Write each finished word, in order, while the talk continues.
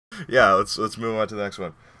Yeah, let's move on to the next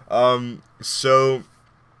one. So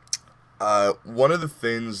one of the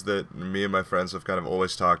things that me and my friends have kind of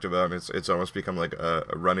always talked about, and it's almost become like a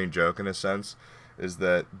running joke in a sense, is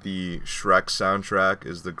that the Shrek soundtrack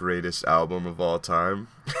is the greatest album of all time.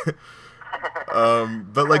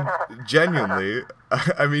 But like genuinely,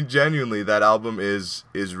 I mean genuinely, that album is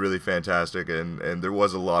really fantastic, and there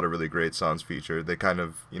was a lot of really great songs featured. They kind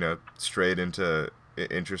of strayed into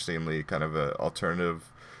interestingly kind of a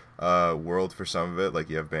alternative world for some of it. Like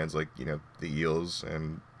you have bands like the Eels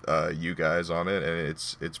and you guys on it, and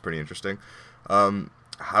it's pretty interesting.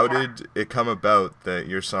 How Yeah. did it come about that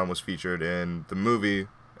your song was featured in the movie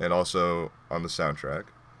and also on the soundtrack?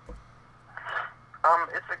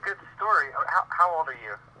 It's a good story. How old are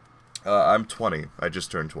you? I'm 20. I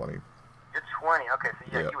just turned 20. You're 20. Okay, so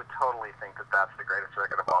yeah, Yeah. you would totally think that that's the greatest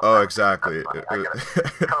record of all Oh, time. That's exactly. funny. I get it.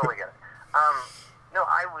 Totally get it. Um, no,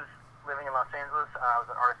 I was living in Los Angeles. I was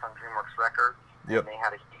an artist on DreamWorks Records, and Yep. they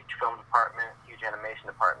had a huge film department, huge animation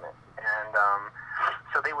department, and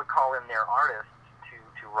so they would call in their artists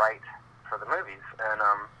to write for the movies. And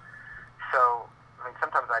so I mean,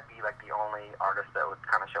 sometimes I'd be like the only artist that would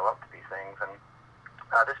kind of show up to these things. And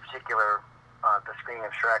this particular, the screening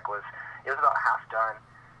of Shrek it was about half done.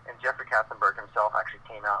 And Jeffrey Katzenberg himself actually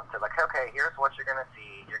came out and said, like, okay, here's what you're going to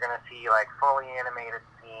see. You're going to see, like, fully animated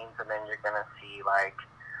scenes, and then you're going to see, like,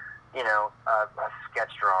 a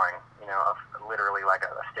sketch drawing, of literally like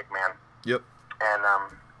a stick man. Yep. And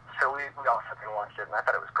so we all sat there and watched it, and I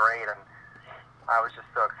thought it was great. And I was just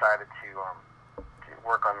so excited to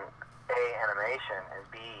work on, A, animation, and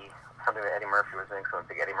B, something that Eddie Murphy was doing, so I'm a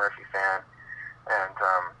big Eddie Murphy fan. And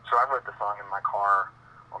so I wrote the song in my car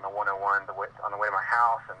on the 101 on the way to my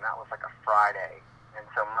house, and that was like a Friday. And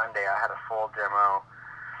so Monday I had a full demo,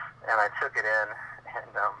 and I took it in,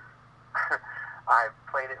 and I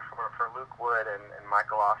played it for Luke Wood and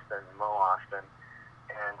Michael Austin and Mo Austin.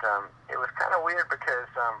 And it was kind of weird because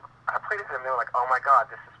I played it to them, and they were like, oh my God,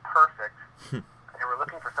 this is perfect. They were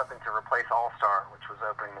looking for something to replace All Star, which was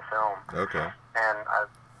opening the film. Okay. And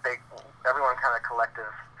everyone kind of collective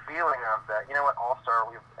feeling of that, what, All Star,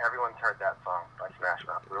 everyone's heard that song by Smash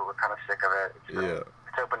Mouth. We're kind of sick of it. Yeah.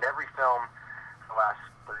 It's opened every film for the last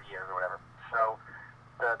 30 years or whatever. So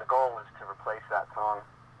the goal was to replace that song.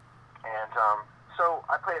 And so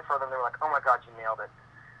I played it for them. They were like, oh my God, you nailed it.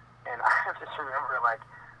 And I just remember, like,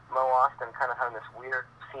 Mo Austin kind of having this weird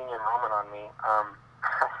senior moment on me.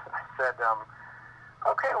 I said,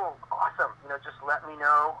 okay, well, awesome. Just let me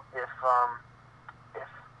know if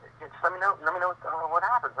just let me know what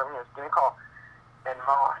happens. I mean, just give me a call. And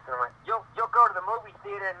Mo Austin, I'm like, you'll go to the movie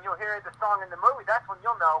theater and you'll hear the song in the movie. That's when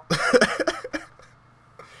you'll know.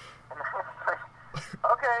 And I was like,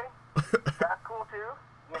 okay, that's cool too.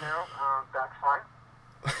 That's fine.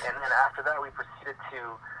 And then after that, we proceeded to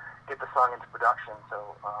get the song into production.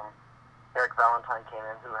 So Eric Valentine came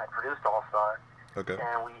in, who had produced All Star, Okay.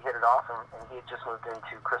 and we hit it off. And he had just moved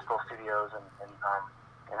into Crystal Studios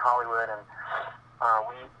in Hollywood, and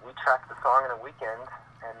we tracked the song in a weekend,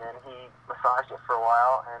 and then he massaged it for a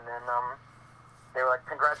while, and then they were like,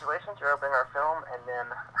 congratulations, you're opening our film. And then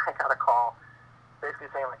I got a call basically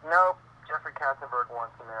saying, like, nope, Jeffrey Katzenberg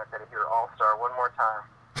wants America to hear All Star one more time.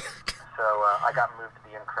 So I got moved to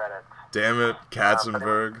the end credits. Damn it,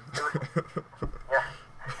 Katzenberg. Yeah,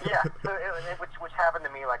 yeah. So which happened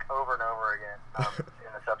to me like over and over again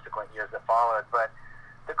in the subsequent years that followed. But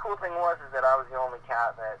the cool thing was that I was the only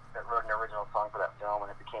cat that wrote an original song for that film,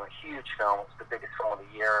 and it became a huge film. It was the biggest film of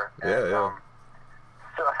the year. Yeah, yeah.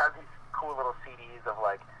 So I had these cool little CDs of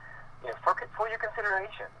like, for your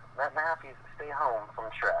consideration, Matt Mahaffey's "Stay Home"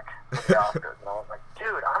 from Shrek for the Oscars, and I was like,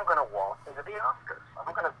 dude, I'm gonna waltz into the Oscars.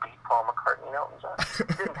 I'm gonna beat Paul McCartney and Elton John.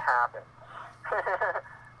 It didn't happen,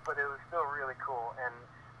 but it was still really cool. And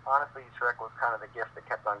honestly, Shrek was kind of the gift that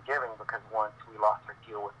kept on giving, because once we lost our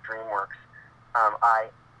deal with DreamWorks,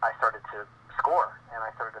 I started to score, and I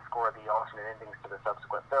started to score the alternate endings to the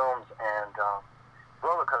subsequent films, and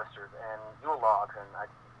roller coasters and Yule logs, and I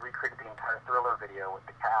recreated the entire Thriller video with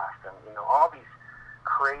the cast, and all these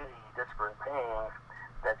crazy disparate things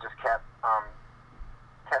that just kept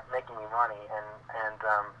making me money, and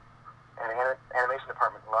the animation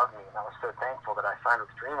department loved me, and I was so thankful that I signed with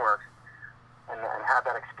DreamWorks and had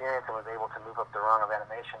that experience and was able to move up the rung of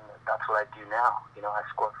animation. That's what I do now. I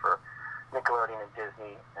scored for Nickelodeon and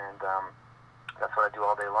Disney, and that's what I do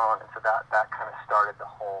all day long. And so that kind of started the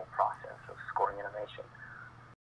whole process of scoring animation.